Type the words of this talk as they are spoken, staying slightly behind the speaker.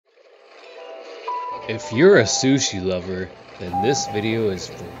If you're a sushi lover, then this video is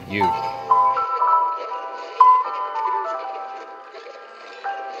for you.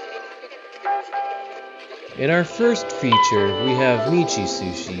 In our first feature, we have Michi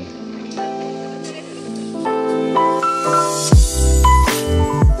Sushi.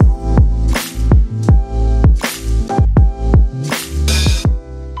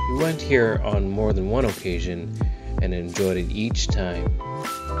 We went here on more than one occasion and enjoyed it each time.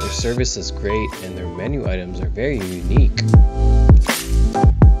 Their service is great and their menu items are very unique.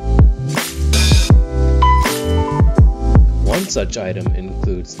 One such item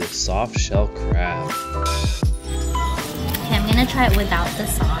includes the soft shell crab. Okay, I'm gonna try it without the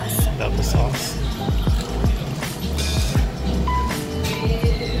sauce. Without the sauce?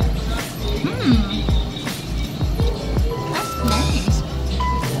 That's nice.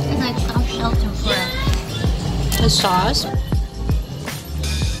 It's like soft shell tempura. The sauce.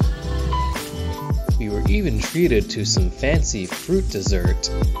 We were even treated to some fancy fruit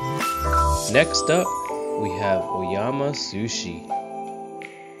dessert. Next up, we have Aoyama Sushi.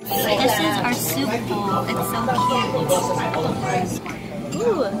 This is our soup bowl. It's so cute.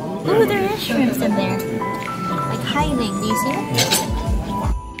 Ooh, there are shrimps in there. Like hiding. Do you see it?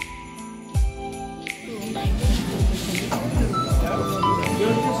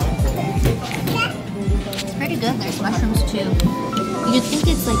 It's pretty good. There's mushrooms too. You'd think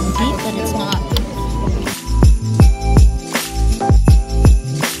it's like deep, but it's not.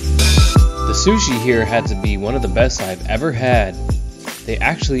 The sushi here had to be one of the best I've ever had. They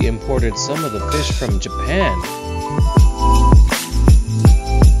actually imported some of the fish from Japan.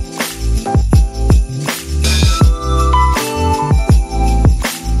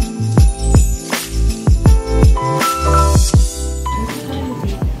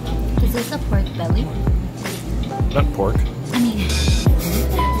 Is this a pork belly? Not pork. I mean,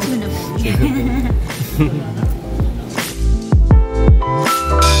 tuna belly.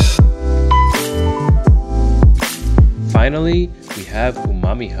 Finally, we have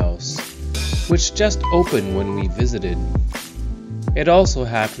Umami House, which just opened when we visited. It also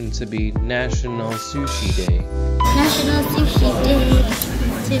happened to be National Sushi Day. National Sushi Day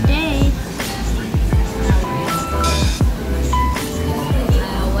today.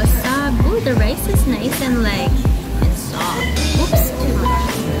 What's up? Ooh, the rice is nice and like it's soft. Oops, too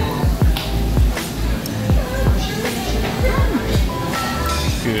much.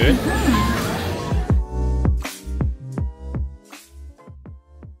 Good.